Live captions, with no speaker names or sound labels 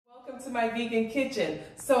to my vegan kitchen.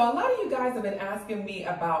 So a lot of you guys have been asking me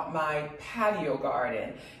about my patio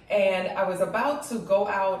garden, and I was about to go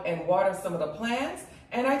out and water some of the plants,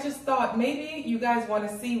 and I just thought maybe you guys want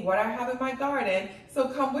to see what I have in my garden, so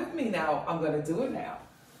come with me now. I'm going to do it now.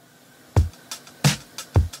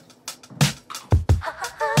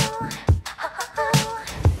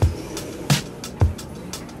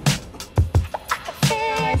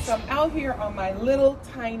 So I'm out here on my little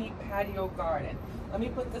tiny patio garden. Let me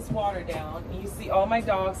put this water down. And you see all my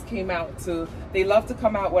dogs came out to, they love to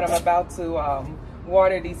come out when I'm about to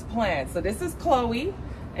water these plants. So this is Chloe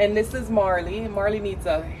and this is Marley. And Marley needs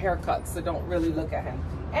a haircut, so don't really look at him.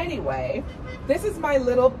 Anyway, this is my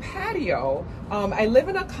little patio. I live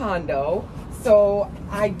in a condo, so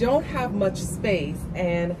I don't have much space,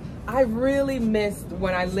 and I really missed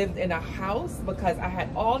when I lived in a house because I had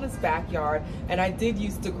all this backyard, and I did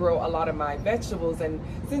used to grow a lot of my vegetables, and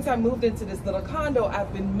since I moved into this little condo,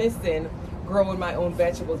 I've been missing growing my own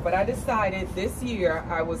vegetables. But I decided this year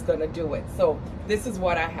I was gonna do it. So this is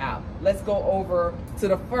what I have. Let's go over to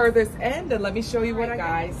the furthest end and let me show you what I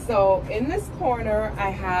got. So in this corner I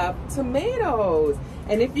have tomatoes,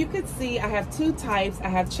 and if you could see, I have two types. I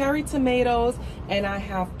have cherry tomatoes and I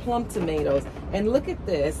have plum tomatoes. And look at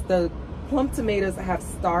this, the plum tomatoes have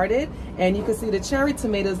started, and you can see the cherry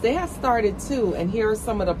tomatoes, they have started too. And here are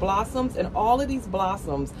some of the blossoms, and all of these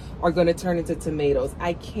blossoms are going to turn into tomatoes.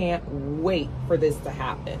 I can't wait for this to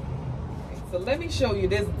happen. So let me show you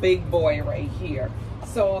this big boy right here.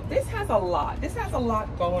 So this has a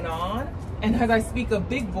lot going on. And as I speak of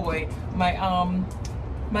big boy, my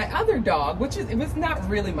other dog, which is, it was not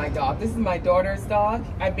really my dog, this is my daughter's dog.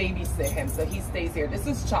 I babysit him, so he stays here. This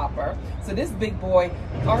is Chopper. So this big boy,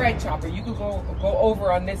 all right, Chopper, you can go over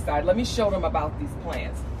on this side. Let me show them about these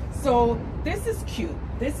plants. So this is cute.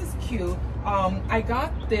 This is cute. I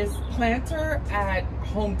got this planter at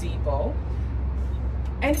Home Depot,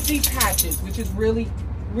 and it detaches, which is really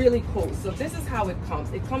cool. So this is how it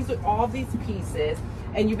comes. It comes with all these pieces,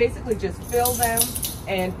 and you basically just fill them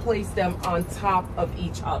and place them on top of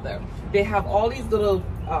each other. They have all these little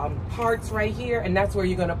parts right here, and that's where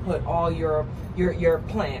you're gonna put all your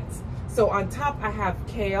plants. So on top I have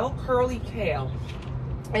kale, curly kale,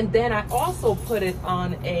 and then I also put it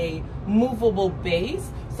on a movable base,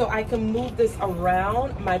 so I can move this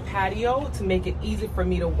around my patio to make it easy for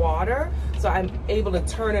me to water. So I'm able to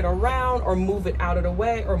turn it around or move it out of the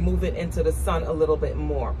way or move it into the sun a little bit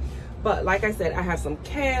more. But like I said, I have some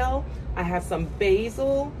kale, I have some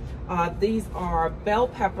basil, these are bell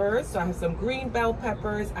peppers, so I have some green bell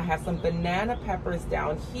peppers, I have some banana peppers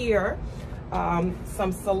down here,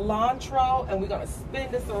 some cilantro, and we're gonna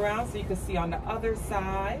spin this around so you can see on the other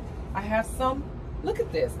side. I have some, look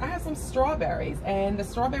at this, I have some strawberries, and the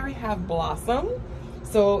strawberry have blossomed,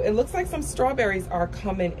 so it looks like some strawberries are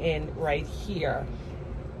coming in right here.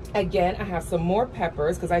 Again, I have some more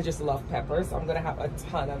peppers because I just love peppers, so I'm gonna have a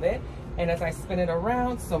ton of it. And as I spin it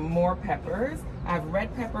around, some more peppers. I have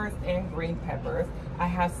red peppers and green peppers. I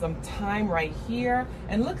have some thyme right here,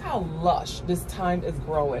 and look how lush this thyme is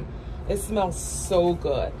growing. It smells so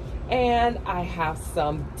good. And I have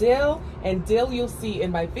some dill, and dill you'll see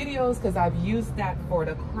in my videos because I've used that for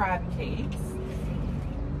the crab cakes.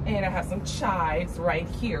 And I have some chives right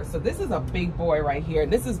here. So this is a big boy right here,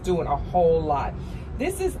 and this is doing a whole lot.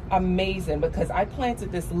 This is amazing because I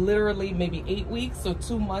planted this literally maybe 8 weeks, so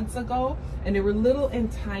 2 months ago, and they were little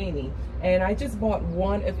and tiny. And I just bought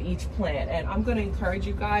one of each plant. And I'm gonna encourage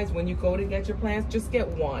you guys, when you go to get your plants, just get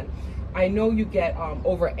one. I know you get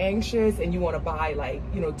over anxious and you wanna buy like,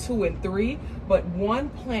 2 and 3, but one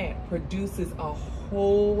plant produces a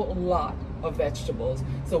whole lot of vegetables.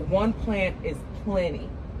 So one plant is plenty.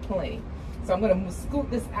 So I'm gonna scoop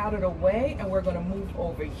this out of the way, and we're gonna move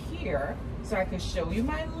over here so I can show you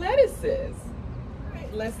my lettuces. All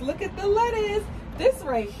right, let's look at the lettuce. This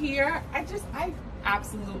right here, I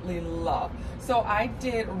absolutely love. So I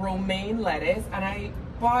did romaine lettuce, and I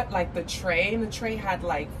bought like the tray, and the tray had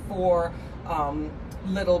like 4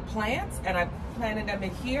 little plants, and I planted them in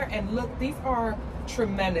here, and look, these are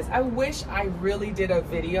tremendous. I wish I really did a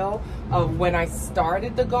video of when I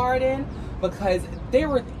started the garden, because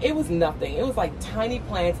it was nothing. It was like tiny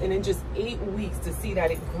plants, and in just 8 weeks to see that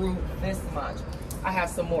it grew this much. I have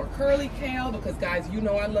some more curly kale because, guys, you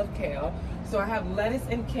know I love kale. So I have lettuce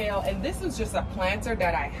and kale, and this is just a planter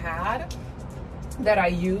that I had that I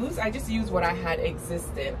use. I just use what I had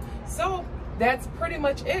existed. So that's pretty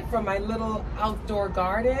much it for my little outdoor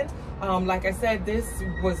garden. Like I said, this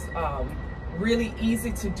was really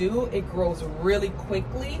easy to do. It grows really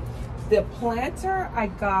quickly. The planter I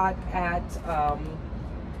got at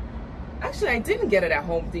Actually, I didn't get it at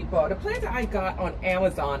Home Depot. The planter I got on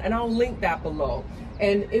Amazon, and I'll link that below.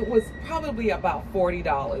 And it was probably about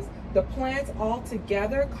 $40. The plants all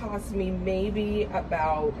together cost me maybe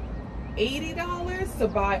about $80 to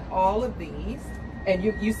buy all of these. And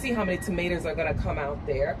you see how many tomatoes are gonna come out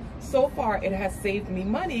there. So far, it has saved me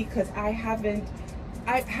money because I haven't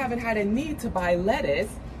had a need to buy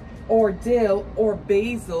lettuce or dill or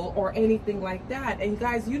basil or anything like that. And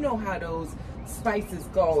guys, you know how those spices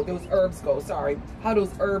go, those herbs go, sorry, how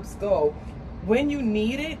those herbs go. When you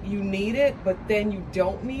need it, but then you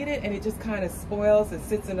don't need it, and it just kind of spoils and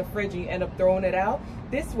sits in the fridge and you end up throwing it out.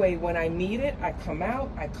 This way, when I need it, I come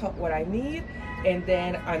out, I cut what I need, and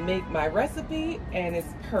then I make my recipe, and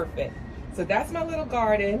it's perfect. So that's my little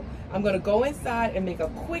garden. I'm gonna go inside and make a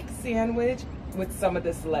quick sandwich with some of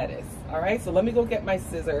this lettuce. All right, so let me go get my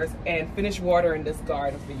scissors and finish watering this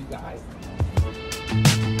garden for you guys.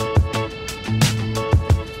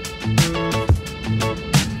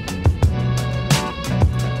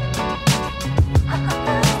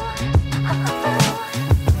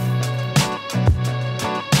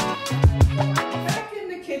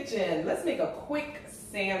 Let's make a quick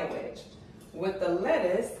sandwich with the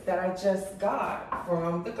lettuce that I just got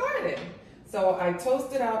from the garden. So I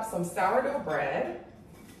toasted up some sourdough bread,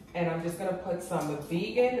 and I'm just gonna put some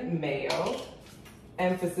vegan mayo,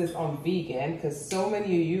 emphasis on vegan, because so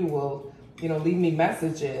many of you will, leave me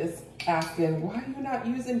messages asking, why are you not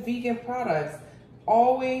using vegan products?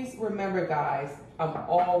 Always remember, guys, I'm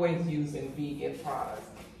always using vegan products,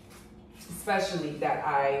 especially that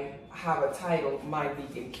I have a title, My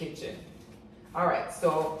Vegan Kitchen. All right,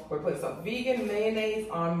 so we're putting some vegan mayonnaise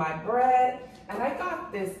on my bread, and I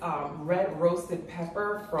got this red roasted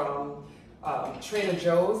pepper from Trader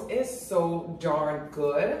Joe's. It's so darn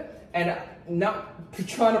good, and not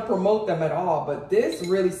trying to promote them at all, but this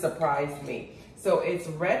really surprised me. So it's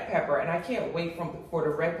red pepper, and I can't wait for the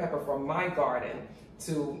red pepper from my garden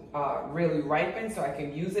to really ripen so I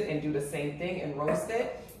can use it and do the same thing and roast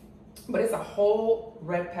it. But it's a whole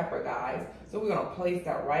red pepper, guys. So we're gonna place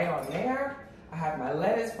that right on there. I have my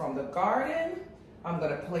lettuce from the garden. I'm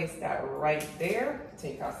gonna place that right there.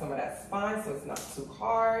 Take out some of that spine so it's not too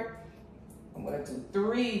hard. I'm gonna do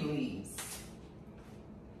 3 leaves.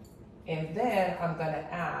 And then I'm gonna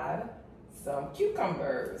add some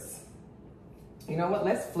cucumbers. You know what,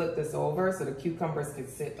 let's flip this over so the cucumbers can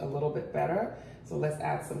sit a little bit better. So let's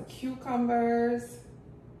add some cucumbers.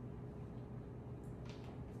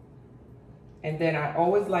 And then I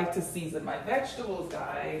always like to season my vegetables,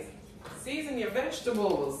 guys. Season your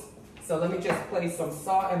vegetables. So let me just place some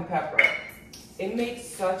salt and pepper. It makes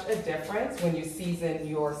such a difference when you season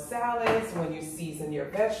your salads, when you season your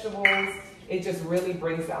vegetables. It just really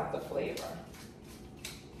brings out the flavor.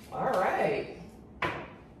 All right.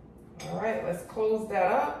 All right, let's close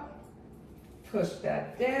that up. Push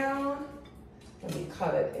that down. Let me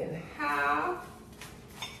cut it in half.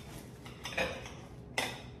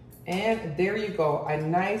 And there you go, a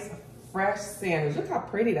nice fresh sandwich. Look how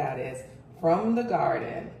pretty that is from the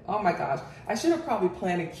garden. Oh my gosh, I should have probably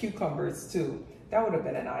planted cucumbers too. That would have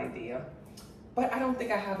been an idea. But I don't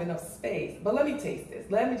think I have enough space. But let me taste this.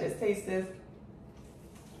 Let me just taste this.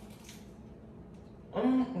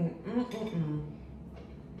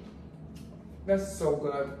 That's so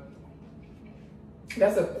good.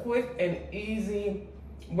 That's a quick and easy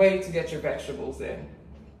way to get your vegetables in.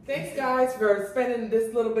 Thanks guys for spending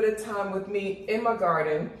this little bit of time with me in my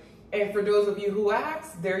garden. And for those of you who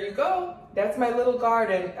asked, there you go. That's my little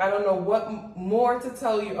garden. I don't know what more to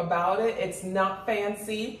tell you about it. It's not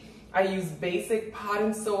fancy. I use basic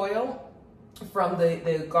potting soil from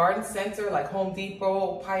the garden center, like Home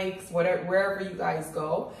Depot, Pikes, whatever, wherever you guys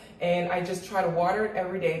go. And I just try to water it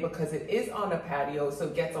every day because it is on a patio, so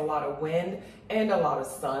it gets a lot of wind and a lot of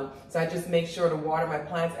sun. So I just make sure to water my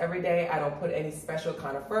plants every day. I don't put any special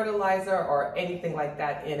kind of fertilizer or anything like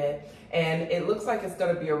that in it. And it looks like it's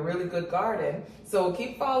gonna be a really good garden. So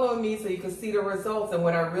keep following me so you can see the results and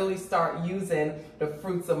when I really start using the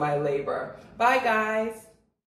fruits of my labor. Bye guys.